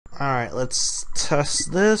Alright, let's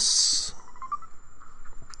test this.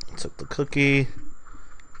 Took the cookie.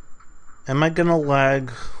 Am I gonna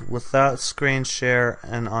lag without screen share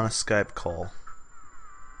and on a Skype call?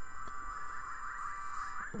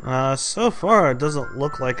 So far it doesn't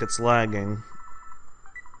look like it's lagging.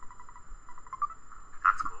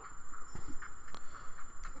 That's cool.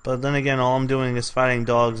 But then again, all I'm doing is fighting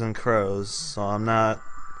dogs and crows, so I'm not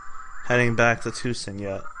heading back to Tucson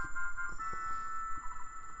yet.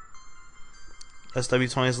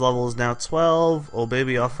 SW20's level is now 12. Oh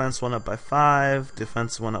baby, offense went up by 5.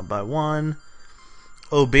 Defense went up by 1.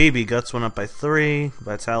 Oh baby, guts went up by 3.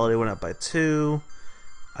 Vitality went up by 2.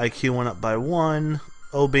 IQ went up by 1.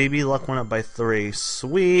 Oh baby, luck went up by 3.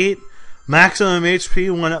 Sweet! Maximum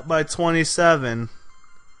HP went up by 27.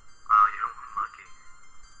 Oh, you're lucky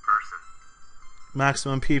person.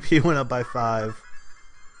 Maximum PP went up by 5.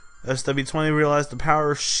 SW20 realized the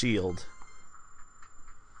power of shield.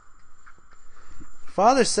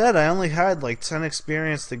 Father said I only had like 10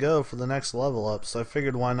 experience to go for the next level up, so I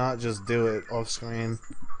figured why not just do it off screen.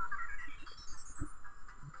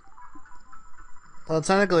 Well,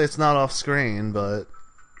 technically it's not off screen, but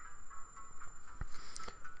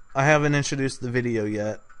I haven't introduced the video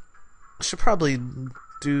yet. I should probably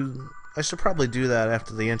do that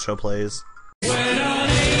after the intro plays.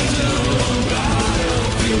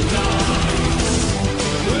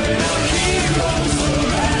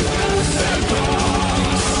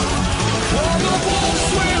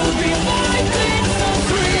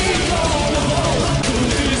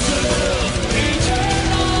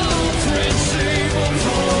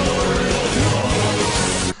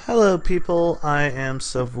 Hello people, I am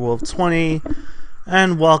Silverwolf20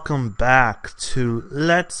 and welcome back to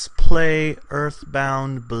Let's Play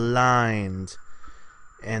Earthbound Blind.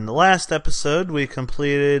 In the last episode we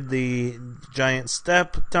completed the giant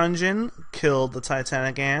step dungeon, killed the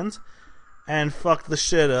Titanic Ant, and fucked the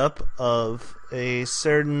shit up of a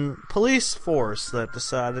certain police force that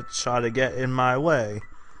decided to try to get in my way.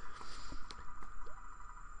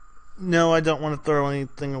 No, I don't want to throw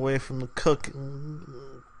anything away from the cook.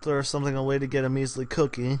 Throw something away to get a measly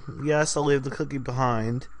cookie. Yes, I'll leave the cookie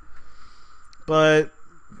behind. But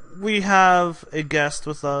we have a guest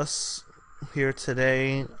with us here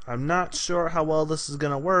today. I'm not sure how well this is going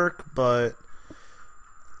to work, but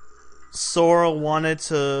Sora wanted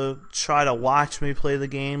to try to watch me play the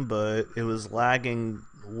game, but it was lagging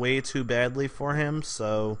way too badly for him,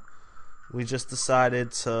 so we just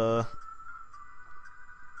decided to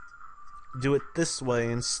do it this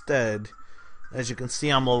way instead. As you can see,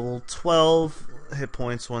 I'm level 12, hit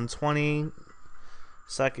points 120,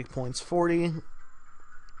 psychic points 40,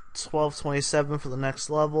 1227 for the next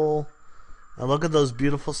level. And look at those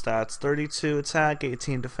beautiful stats: 32 attack,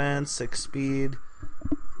 18 defense, 6 speed,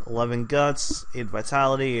 11 guts, 8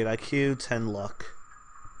 vitality, 8 IQ, 10 luck.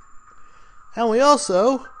 And we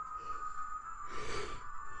also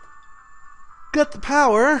got the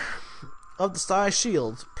power of the Sky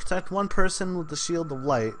Shield. Protect one person with the Shield of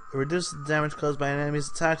Light. It reduces the damage caused by an enemy's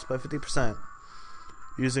attacks by 50%.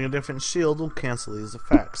 Using a different shield will cancel these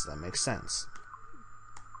effects. That makes sense.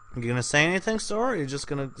 You gonna say anything, Sora, or are you just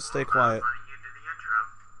gonna stay quiet? You did the intro.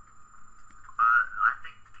 I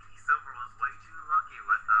think Silver was way too lucky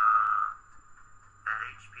with that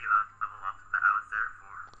HP level up that I was there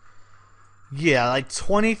for. Yeah, like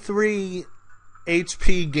 23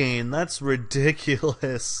 HP gain. That's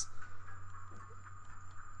ridiculous.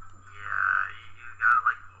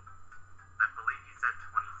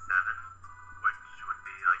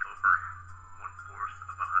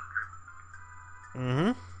 Mm-hmm.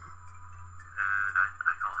 And I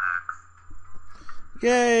call hacks.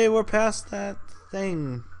 Yay, we're past that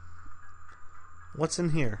thing. What's in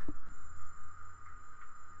here?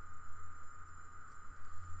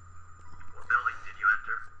 What building did you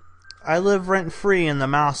enter? I live rent-free in the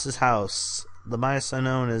mouse's house. The mice are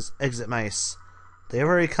known as exit mice. They are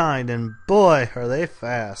very kind, and boy, are they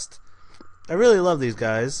fast. I really love these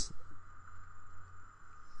guys.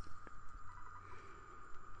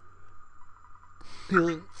 I think they're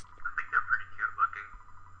pretty cute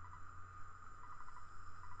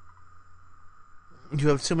looking. You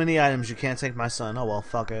have too many items. You can't take my son. Oh well,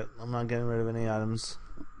 fuck it. I'm not getting rid of any items.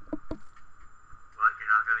 What, you're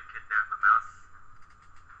not gonna kidnap a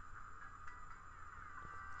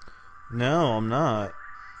mouse? No, I'm not.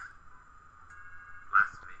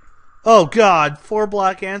 Blasphemy. Oh god, 4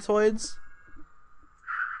 black antoids?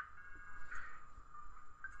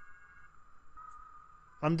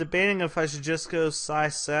 I'm debating if I should just go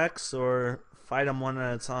size sex or fight them one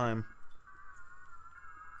at a time.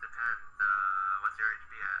 Depends. What's your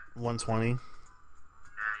HP at? 120. Yeah, you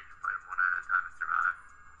can fight them one at a time and survive.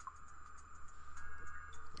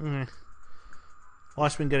 Eh.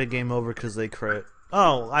 Watch me get a game over because they crit.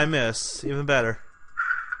 Oh, I miss. Even better.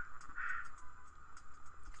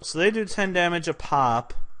 So they do 10 damage a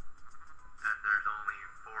pop. And there's only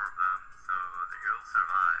 4 of them, so you'll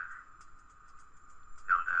survive.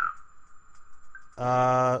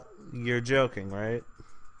 No doubt. You're joking, right?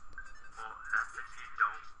 Well, that's if you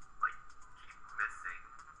don't, like, keep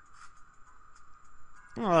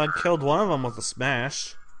missing. Well, I killed one of them with a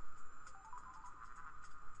smash.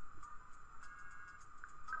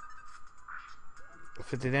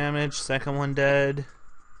 $50 damage, second one dead.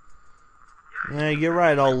 Yeah, you're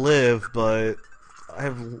right, I'll live, but I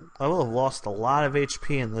will have lost a lot of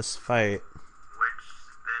HP in this fight. Which,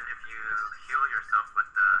 then if you heal yourself with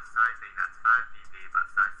the side thing, that's 5 PP, but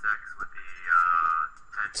side sex would be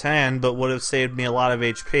 10. 10, but would have saved me a lot of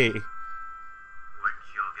HP. Which you'll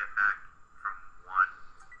get back from one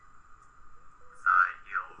side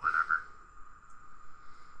heal, whatever.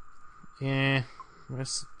 Yeah, I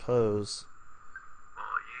suppose. Well,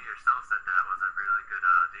 you yourself said that was a really good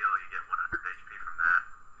deal. You get 100 HP from that.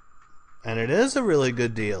 And it is a really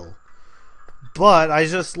good deal. But I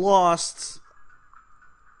just lost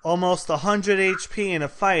almost 100 HP in a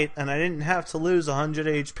fight, and I didn't have to lose 100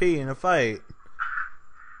 HP in a fight.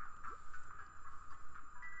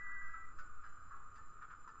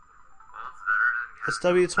 Well, it's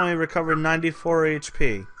better than SW20 recovered 94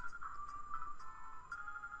 HP.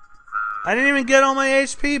 I didn't even get all my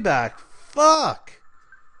HP back. Fuck!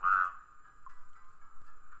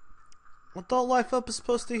 wow. I thought Life Up is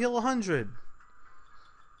supposed to heal 100.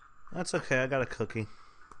 That's okay, I got a cookie.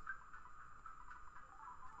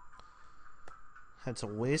 Had to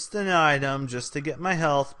waste an item just to get my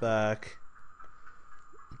health back.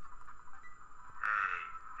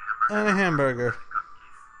 Hey, And a hamburger. cookies.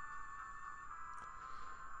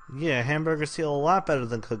 Yeah, hamburgers heal a lot better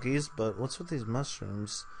than cookies, but what's with these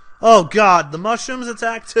mushrooms? Oh god, the mushrooms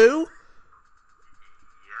attack too?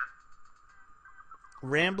 Yep.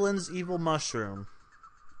 Ramblin's Evil Mushroom.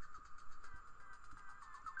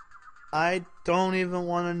 I don't even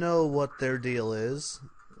want to know what their deal is,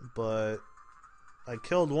 but I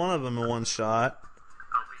killed one of them in one shot.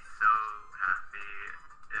 I'll be so happy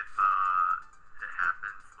if it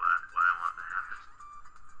happens what I want to happen.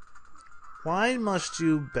 Why must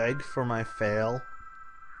you beg for my fail? It's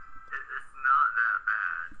not that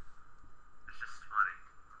bad. It's just funny.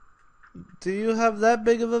 Do you have that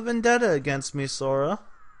big of a vendetta against me, Sora? No,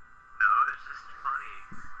 it's just funny.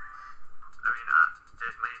 I mean,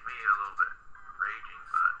 it made me a little bit raging,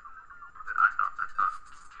 but I thought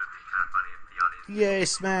it would be kind of funny if the audience. Yay,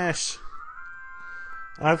 smash!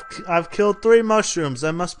 I've killed 3 mushrooms.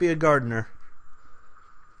 I must be a gardener.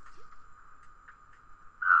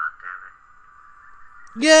 Ah,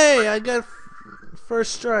 damn it. Yay! I got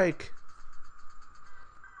first strike.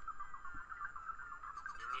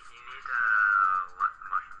 You need to let the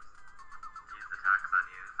mushrooms use attacks on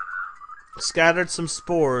you somehow. Scattered some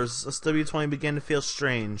spores. SW20 began to feel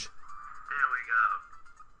strange. There we go.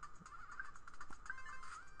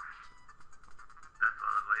 That's what I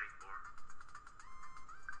was waiting for.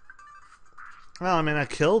 Well, I mean, I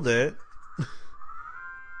killed it.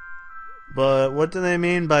 But what do they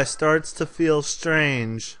mean by starts to feel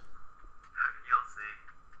strange? You'll see.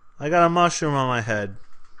 I got a mushroom on my head.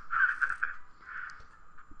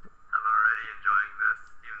 I'm already enjoying this,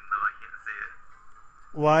 even though I can't see it.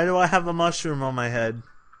 Why do I have a mushroom on my head? Well,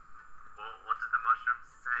 what did the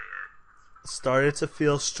mushrooms say? It Started to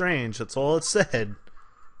feel strange. That's all it said. said it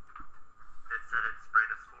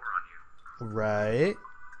sprayed a spore on you. Right. And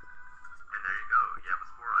there you go. You have a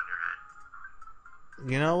spore on your head.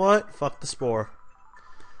 You know what? Fuck the spore.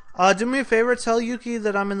 Do me a favor, tell Yuki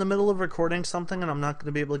that I'm in the middle of recording something and I'm not going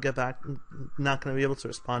to be able to get back, not going to be able to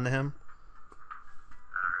respond to him.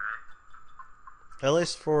 Alright. At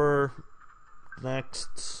least for the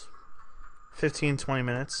next 15-20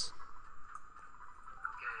 minutes.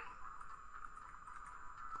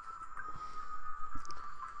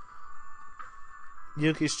 Okay.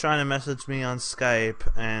 Yuki's trying to message me on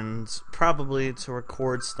Skype and probably to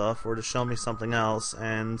record stuff or to show me something else,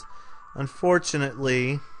 and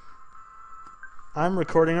unfortunately I'm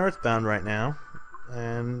recording Earthbound right now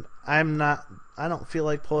and I don't feel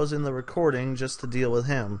like pausing the recording just to deal with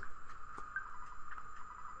him.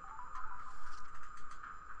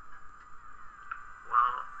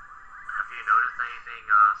 Well, have you noticed anything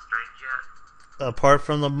strange yet? Apart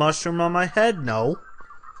from the mushroom on my head, no. It's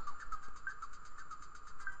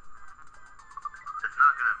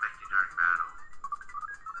not gonna affect you during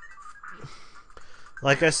battle.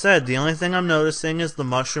 Like I said, the only thing I'm noticing is the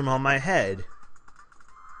mushroom on my head.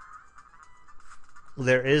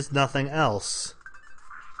 There is nothing else.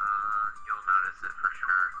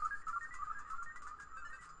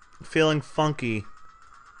 feeling funky.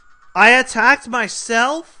 I attacked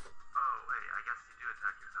myself? Oh, wait, I guess you do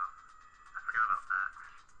attack yourself. I forgot about that.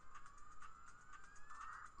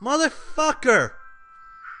 Motherfucker!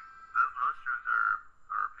 Those mushrooms are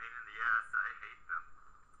a pain in the ass. I hate them.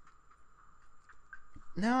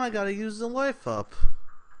 Now I gotta use the life up.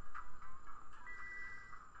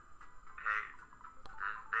 Hey,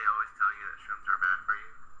 didn't they always tell you that shrooms are bad for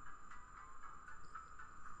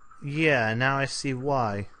you? Yeah, now I see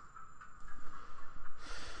why.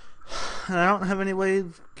 And I don't have any way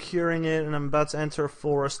of curing it, and I'm about to enter a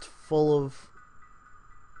forest full of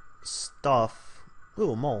stuff.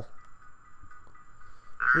 Ooh, a mole.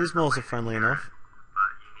 These moles are friendly enough. But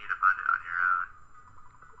you need to find it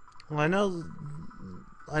on your own.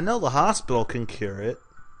 Well, I know the hospital can cure it.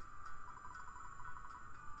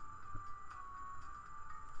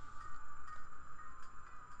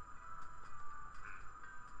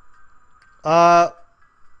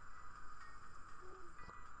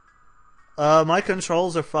 My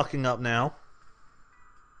controls are fucking up now.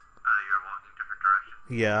 You're walking different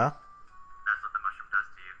directions. Yeah. That's what the mushroom does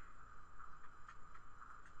to you.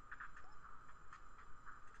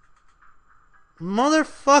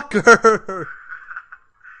 Motherfucker!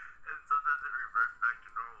 And sometimes it reverts back to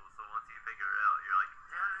normal, so once you figure it out, you're like,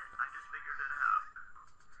 damn it, I just figured it out.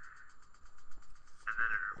 And then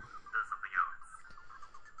it does something else.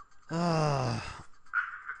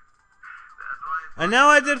 That's why it's And now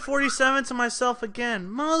I did 47 to myself again.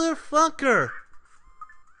 Motherfucker!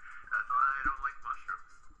 That's why I don't like mushrooms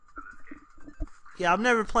in this game. Yeah, I'm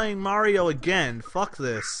never playing Mario again. Fuck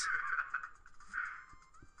this.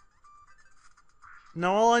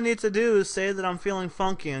 Now all I need to do is say that I'm feeling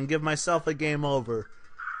funky and give myself a game over.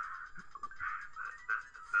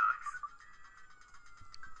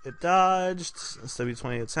 That sucks. It dodged.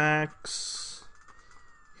 SW20 attacks.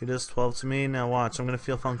 He does 12 to me. Now watch. I'm gonna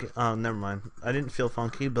feel funky. Oh, never mind. I didn't feel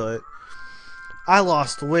funky, but I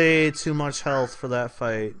lost way too much health for that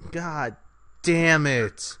fight. God damn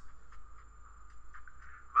it.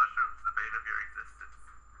 Mushrooms, the bane of your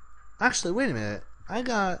existence. Actually, wait a minute. I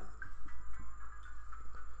got...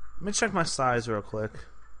 Let me check my size real quick. Oh, your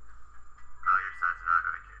side's not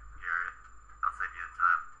going to cure it. I'll save you the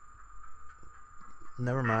time.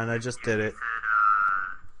 Never mind, I just did it. You said,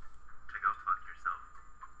 to go fuck yourself.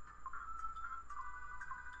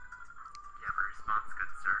 You have a response,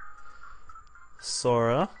 good sir?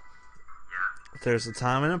 Sora, Yeah. there's a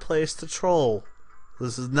time and a place to troll.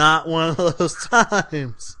 This is not one of those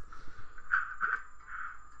times.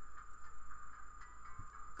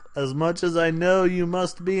 As much as I know you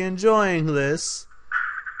must be enjoying this,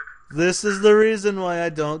 this is the reason why I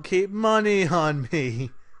don't keep money on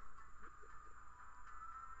me.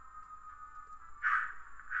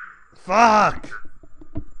 Fuck!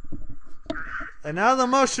 And now the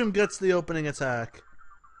mushroom gets the opening attack.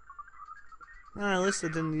 At least it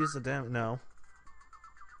didn't use the damage. No.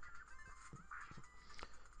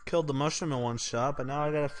 Killed the mushroom in one shot, but now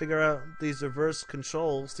I gotta figure out these reverse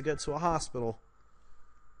controls to get to a hospital.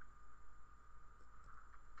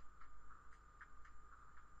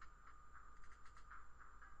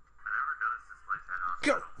 I never noticed this place had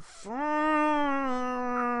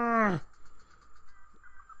Go!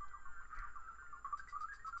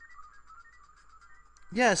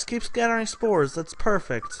 Yes, keep scattering spores. That's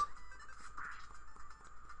perfect.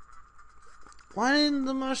 Why didn't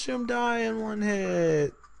the mushroom die in one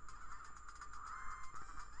hit?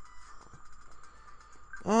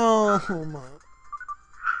 Oh my.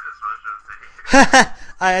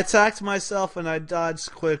 I attacked myself and I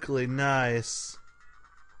dodged quickly. Nice.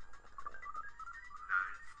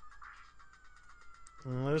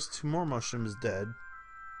 And there's two more mushrooms dead.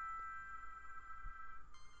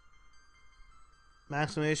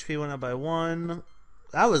 Maximum HP went up by 1.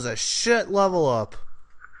 That was a shit level up.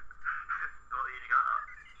 Well, you got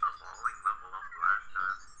a falling level up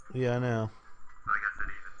last time, Yeah, I know. so I guess it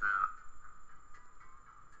evens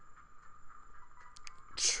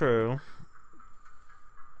out. True.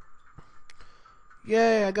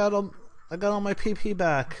 Yay, I got all my PP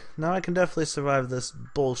back. Now I can definitely survive this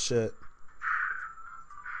bullshit.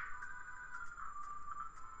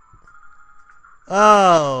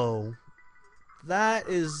 Oh. That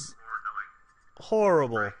is Or annoying.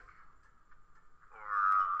 horrible. Or,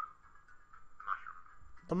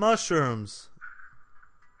 mushroom. The mushrooms.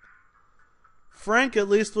 Frank at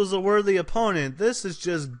least was a worthy opponent. This is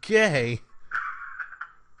just gay.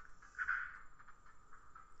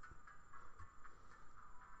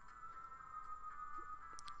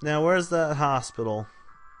 Now, where's that hospital?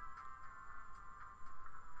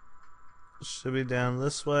 Should be down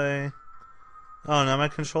this way. Oh, no, my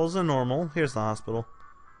controls are normal. Here's the hospital.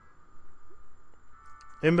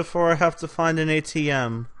 And before I have to find an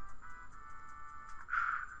ATM.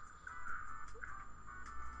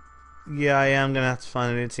 Yeah, I am gonna have to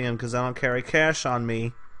find an ATM because I don't carry cash on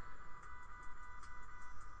me.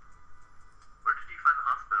 Where did you find the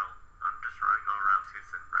hospital? I'm just running all around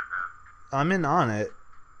Tucson right now. I'm in on it.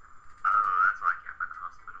 Oh, that's why I can't find the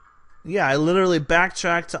hospital. Yeah, I literally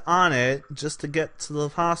backtracked to on it just to get to the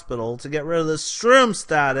hospital to get rid of this shroom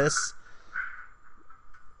status.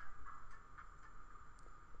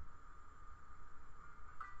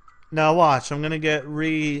 Now watch, I'm gonna get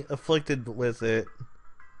re-afflicted with it.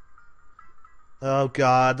 Oh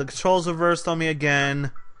god, the controls reversed on me again.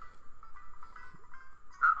 It's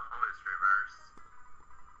not always reverse.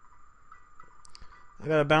 I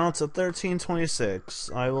got a balance of 1326.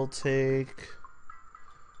 I will take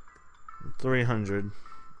 300.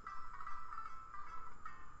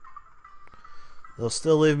 It'll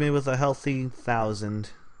still leave me with a healthy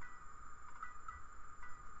 1,000.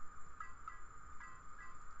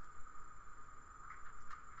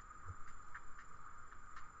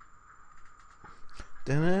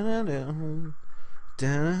 Dun-dun-dun-dun.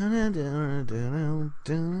 Dun-dun-dun-dun-dun.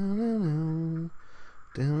 Dun-dun-dun-dun.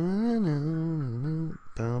 Dun-dun-dun-dun.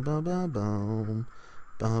 Bum-bum-bum-bum.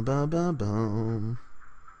 Bum-bum-bum-bum.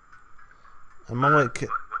 I'm on What you're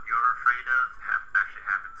afraid of actually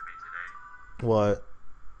happened to me today. What?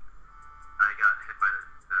 I got hit by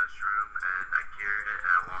the shroom and I cured it and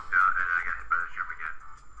I walked out and I got hit by the shroom again.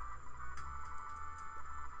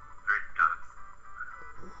 3 times.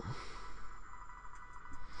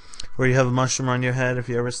 Where you have a mushroom on your head if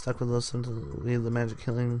you ever stuck with us until leave the magic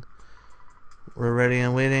healing. We're ready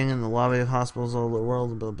and waiting in the lobby of hospitals all over the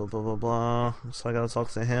world, blah blah blah blah blah. So I gotta talk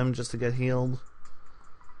to him just to get healed.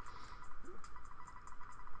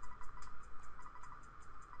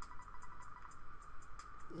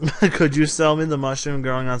 Could you sell me the mushroom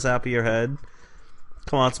growing on top of your head?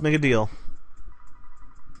 Come on, let's make a deal.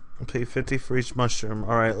 I'll pay 50 for each mushroom.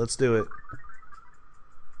 Alright, let's do it.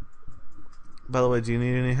 By the way, do you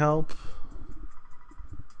need any help? So that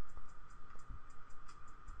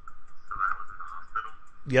was in the hospital?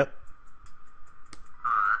 Yep.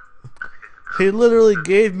 That's good to know. He literally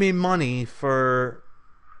gave me money for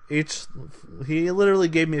each. He literally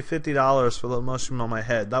gave me $50 for the mushroom on my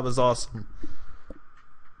head. That was awesome. Yep.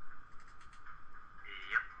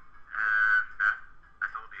 And I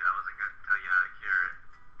told you I wasn't going to tell you how to cure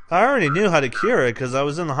it. I already knew how to cure it because I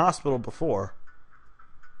was in the hospital before.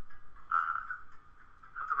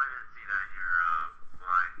 How come I didn't see that in your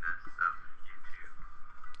blindness of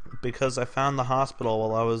YouTube? Because I found the hospital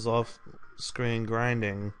while I was off screen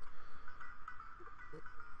grinding.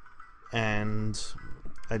 And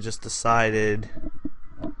I just decided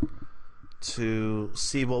to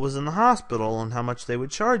see what was in the hospital and how much they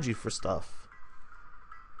would charge you for stuff.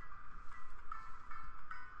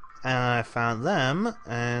 And I found them,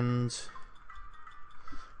 and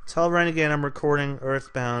tell Renegade I'm recording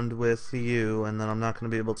Earthbound with you, and then I'm not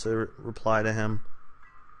going to be able to reply to him.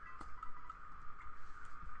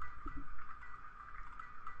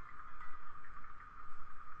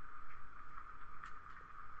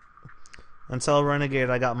 And tell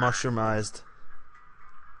Renegade I got mushroomized.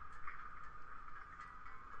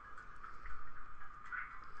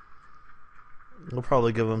 We'll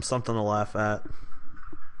probably give him something to laugh at.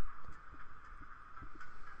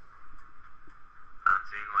 I'm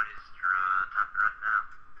seeing what he's typing right now.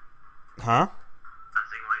 Huh? I'm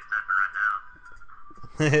seeing what he's typing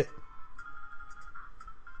right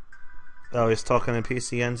now. Oh, he's talking to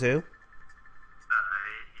PCN too?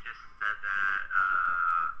 He just said that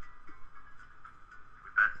we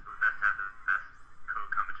best have the best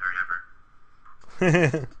co-commentary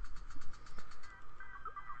ever.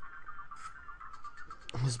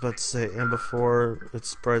 I was about to say, and before it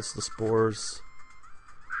spreads the spores.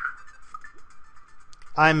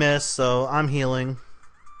 I missed, so I'm healing.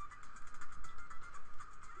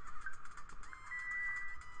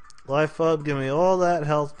 Life up, give me all that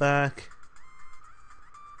health back.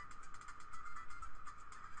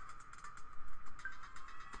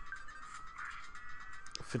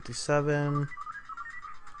 $57.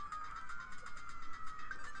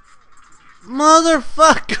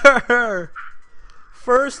 Motherfucker!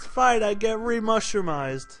 First fight, I get re-mushroomized. Lol.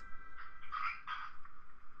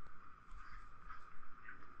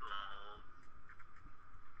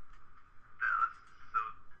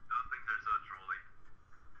 Those things are so trolly.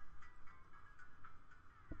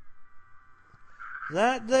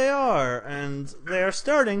 That they are, and they are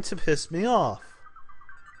starting to piss me off.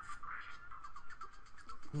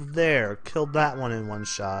 There, killed that one in one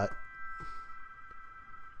shot.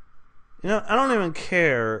 You know, I don't even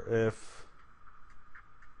care if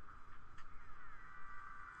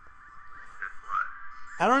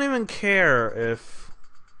I don't even care if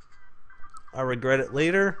I regret it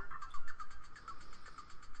later.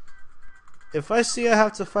 If I see I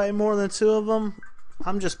have to fight more than 2 of them,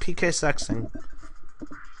 I'm just PK sexing.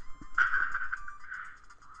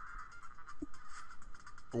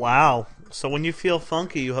 Wow. So when you feel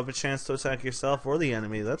funky, you have a chance to attack yourself or the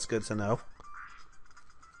enemy. That's good to know.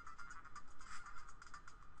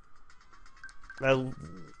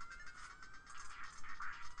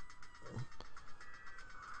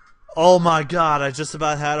 Oh my god, I just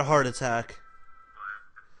about had a heart attack.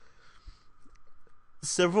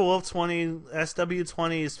 Silver Wolf 20,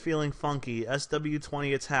 SW20 is feeling funky.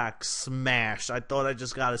 SW20 attack, smash. I thought I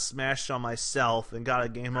just got a smash on myself and got a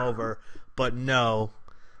game over, but no.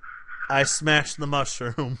 I smashed the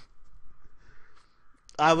mushroom.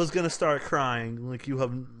 I was gonna start crying, like you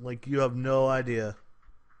have no idea.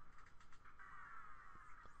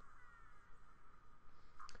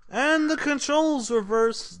 And the controls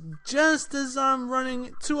reverse just as I'm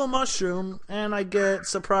running to a mushroom and I get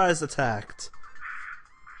surprise attacked.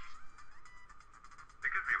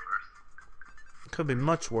 It could be worse. Could be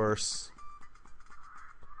much worse.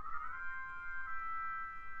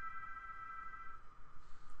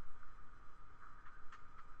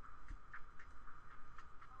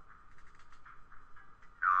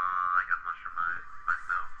 I got mushroom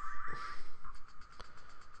myself.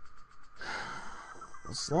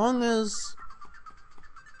 As long as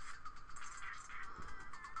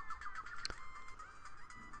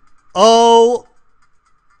oh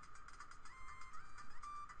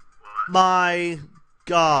my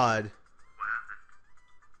god. What happened?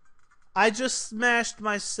 I just smashed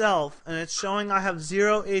myself and it's showing I have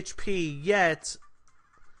 0 HP, yet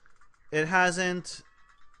it hasn't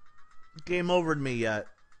game overed me yet.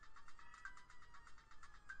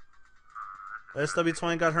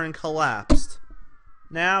 SW20 got her and collapsed.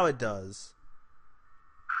 Now it does.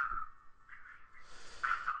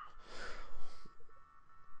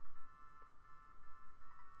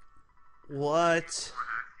 What?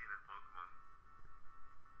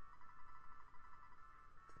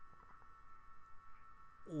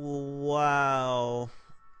 Wow.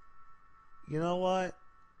 You know what?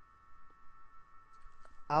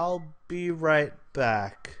 I'll be right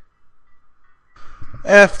back.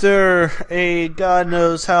 After a god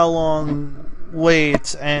knows how long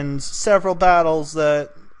wait and several battles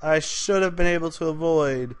that I should have been able to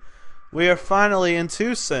avoid, we are finally in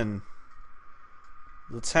Tucson,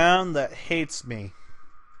 the town that hates me.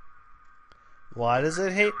 Why does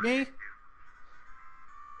it hate me?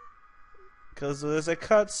 Because there's a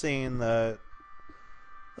cutscene that...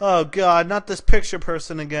 Oh god, not this picture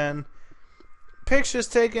person again. Pictures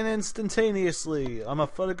taken instantaneously. I'm a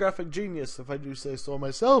photographic genius, if I do say so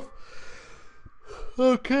myself.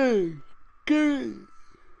 Okay.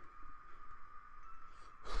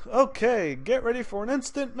 Okay, get ready for an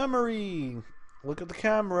instant memory. Look at the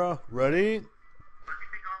camera. Ready?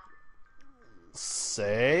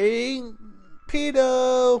 Say...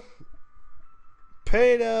 Pedo.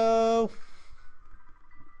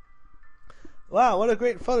 Wow, what a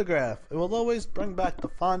great photograph. It will always bring back the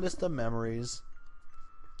fondest of memories.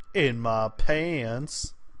 In my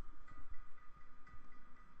pants.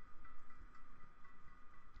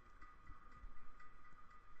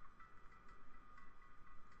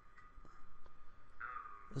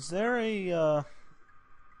 Is there a,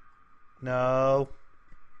 No.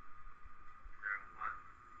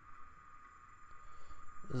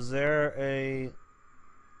 Is there a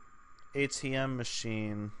ATM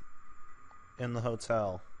machine in the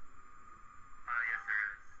hotel?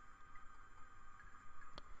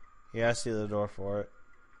 Yes, there is. Yeah, I see the door for it.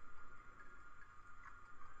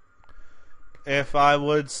 If I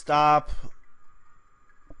would stop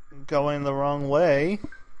going the wrong way.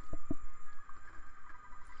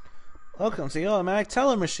 Welcome to the automatic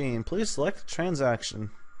teller machine. Please select a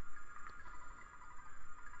transaction.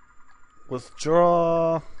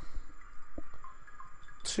 Withdraw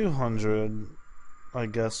 200, I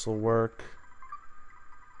guess will work.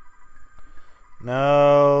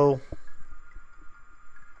 No.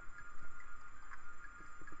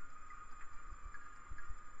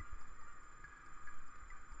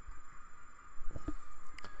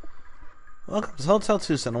 Welcome to Hotel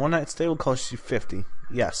Tucson. A one-night stay will cost you $50.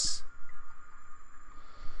 Yes.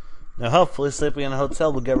 Now, hopefully, sleeping in a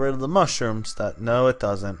hotel will get rid of the mushrooms. No, it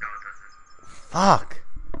doesn't. Fuck.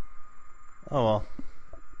 Oh well. Well,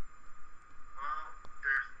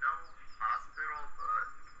 there's no hospital, but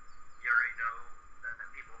you already know that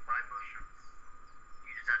people buy mushrooms.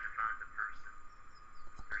 You just have to find the person.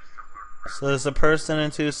 There's somewhere around. So there's a person in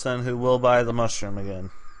Tucson who will buy the mushroom again.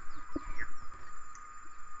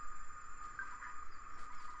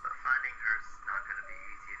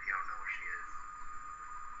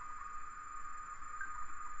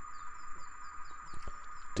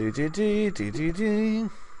 D.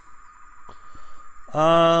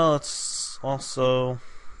 Let's also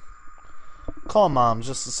call Mom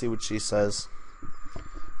just to see what she says.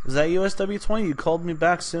 Is that USW20? You called me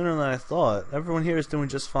back sooner than I thought. Everyone here is doing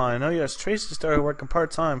just fine. Oh yes, Tracy started working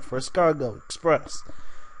part-time for Escargot Express.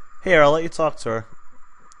 Here, I'll let you talk to her.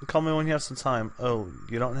 Call me when you have some time. Oh,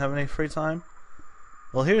 you don't have any free time?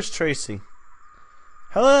 Well, here's Tracy.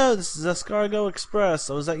 Hello, this is Escargot Express.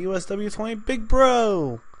 I was at USW20. Big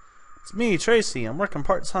bro! It's me, Tracy. I'm working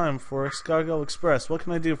part-time for Escargot Express. What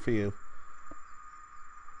can I do for you?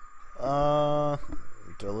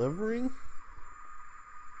 Delivery?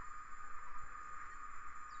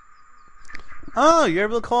 Oh, you're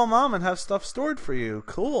able to call Mom and have stuff stored for you.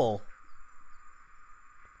 Cool.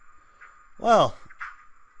 Well,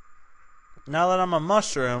 now that I'm a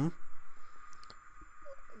mushroom,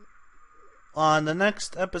 on the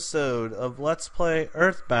next episode of Let's Play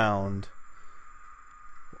Earthbound,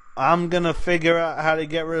 I'm gonna figure out how to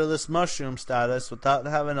get rid of this mushroom status without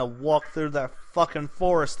having to walk through that fucking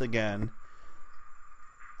forest again.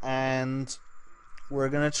 And we're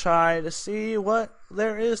gonna try to see what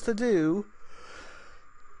there is to do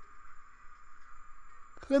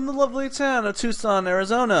in the lovely town of Tucson,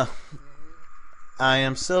 Arizona. I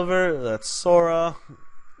am Silver, that's Sora.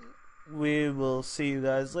 We will see you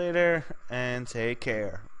guys later, and take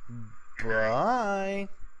care. Bye.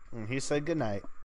 And he said goodnight.